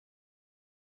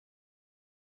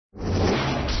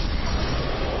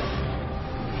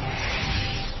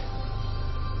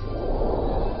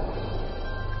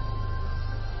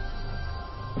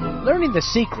Learning the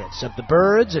secrets of the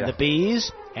birds and the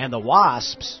bees and the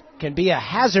wasps can be a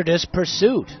hazardous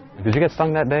pursuit. Did you get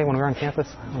stung that day when we were on campus?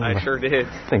 I sure did.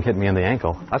 This thing hit me in the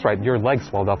ankle. That's right, your leg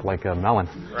swelled up like a melon.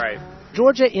 Right.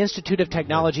 Georgia Institute of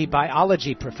Technology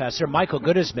biology professor Michael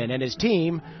Goodisman and his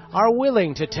team are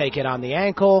willing to take it on the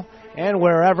ankle and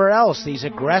wherever else these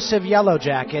aggressive yellow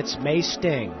jackets may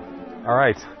sting. All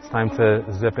right, it's time to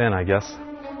zip in, I guess.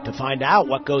 To find out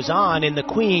what goes on in the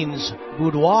queen's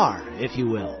boudoir, if you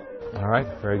will. All right,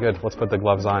 very good. Let's put the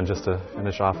gloves on just to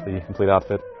finish off the complete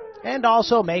outfit. And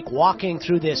also make walking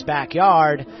through this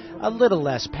backyard a little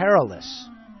less perilous.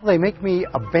 They make me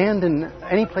abandon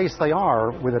any place they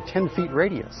are with a 10-foot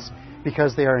radius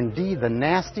because they are indeed the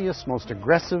nastiest, most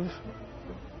aggressive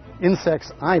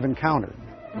insects I've encountered.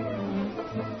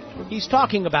 He's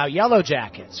talking about yellow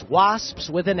jackets, wasps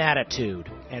with an attitude,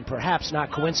 and perhaps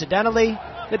not coincidentally,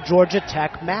 the Georgia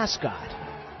Tech mascot.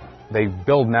 They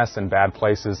build nests in bad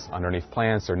places, underneath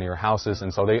plants or near houses,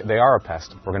 and so they are a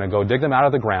pest. We're going to go dig them out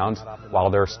of the ground while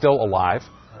they're still alive.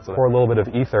 So pour a little bit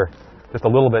of ether, just a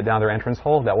little bit down their entrance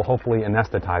hole. That will hopefully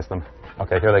anesthetize them.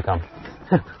 Okay, here they come.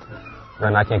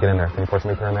 Ren, I can't get in there. Can you pour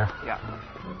some ether in there? Yeah.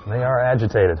 They are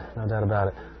agitated, no doubt about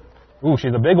it. Ooh,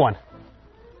 she's a big one.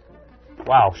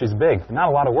 Wow, she's big. Not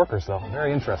a lot of workers, though.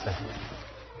 Very interesting.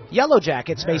 Yellow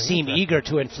jackets may seem eager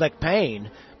to inflict pain,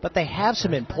 but they have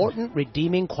some important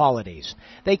redeeming qualities.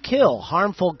 They kill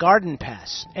harmful garden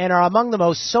pests and are among the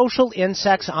most social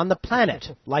insects on the planet,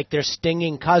 like their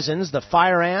stinging cousins, the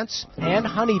fire ants and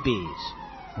honeybees.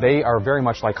 They are very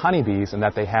much like honeybees in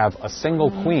that they have a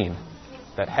single queen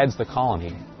that heads the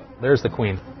colony. There's the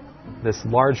queen, this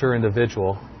larger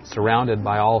individual surrounded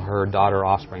by all her daughter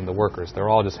offspring, the workers. They're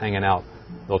all just hanging out.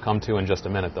 They'll come to in just a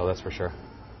minute, though, that's for sure.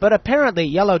 But apparently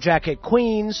yellow jacket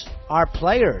queens are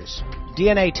players.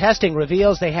 DNA testing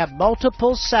reveals they have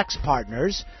multiple sex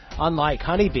partners, unlike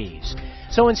honeybees.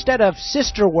 So instead of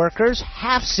sister workers,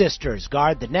 half-sisters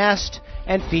guard the nest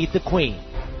and feed the queen.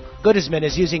 Goodisman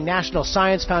is using National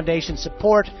Science Foundation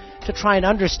support to try and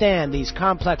understand these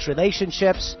complex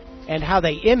relationships and how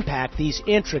they impact these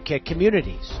intricate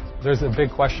communities. There's a big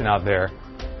question out there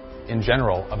in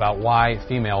general about why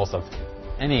females of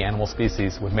any animal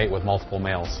species would mate with multiple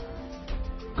males.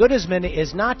 Goodisman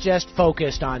is not just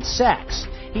focused on sex.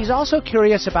 He's also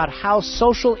curious about how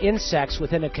social insects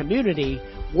within a community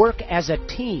work as a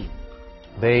team.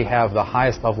 They have the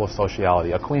highest level of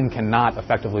sociality. A queen cannot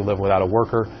effectively live without a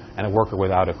worker, and a worker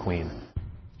without a queen.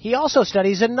 He also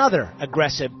studies another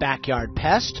aggressive backyard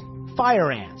pest,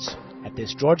 fire ants. At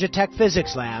this Georgia Tech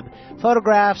physics lab,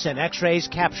 photographs and x-rays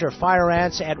capture fire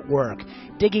ants at work,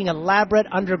 digging elaborate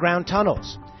underground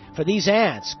tunnels. For these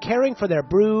ants, caring for their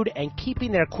brood and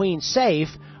keeping their queen safe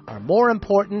are more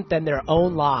important than their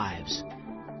own lives.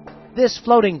 This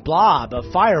floating blob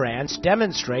of fire ants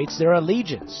demonstrates their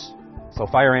allegiance. So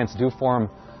fire ants do form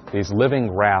these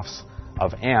living rafts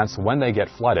of ants when they get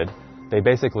flooded. They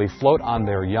basically float on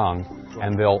their young,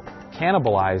 and they'll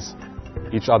cannibalize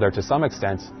each other to some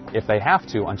extent if they have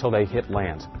to until they hit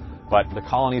land. But the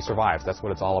colony survives. That's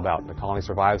what it's all about. The colony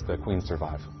survives, the queens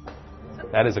survive.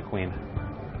 That is a queen.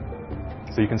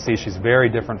 So you can see she's very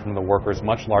different from the workers,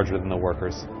 much larger than the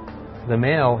workers. The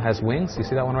male has wings. You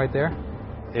see that one right there?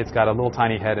 It's got a little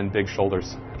tiny head and big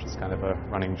shoulders, which is kind of a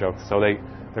running joke. So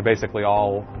they're basically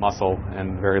all muscle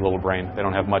and very little brain. They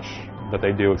don't have much that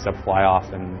they do except fly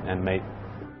off and mate.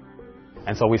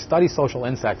 And so we study social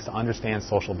insects to understand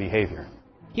social behavior.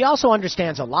 He also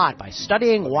understands a lot by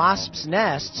studying wasps'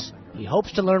 nests. He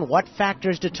hopes to learn what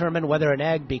factors determine whether an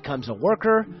egg becomes a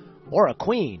worker or a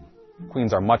queen.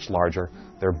 Queens are much larger.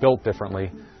 They're built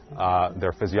differently.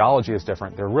 Their physiology is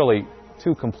different. They're really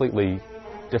two completely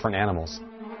different animals.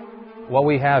 What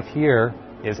we have here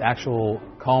is actual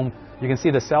comb. You can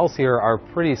see the cells here are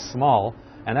pretty small,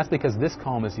 and that's because this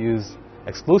comb is used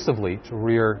exclusively to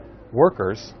rear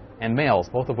workers and males,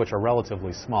 both of which are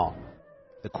relatively small.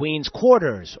 The queen's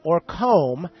quarters, or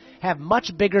comb, have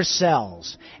much bigger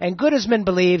cells, and Goodisman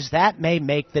believes that may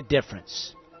make the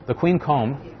difference. The queen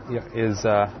comb is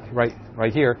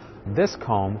right here. This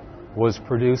comb was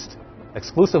produced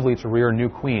exclusively to rear new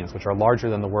queens, which are larger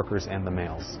than the workers and the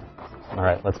males. All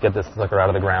right, let's get this sucker out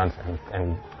of the ground,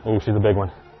 and ooh, she's a big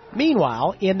one.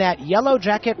 Meanwhile, in that yellow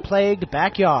jacket-plagued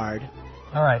backyard...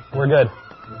 All right, we're good.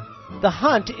 The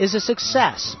hunt is a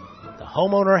success. The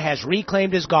homeowner has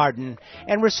reclaimed his garden,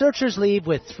 and researchers leave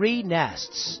with 3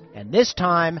 nests, and this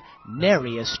time,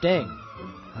 nary a sting.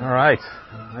 All right,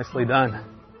 nicely done.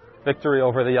 Victory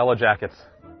over the yellow jackets.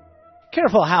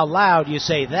 Careful how loud you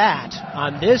say that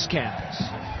on this campus.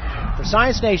 For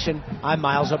Science Nation, I'm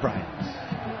Miles O'Brien.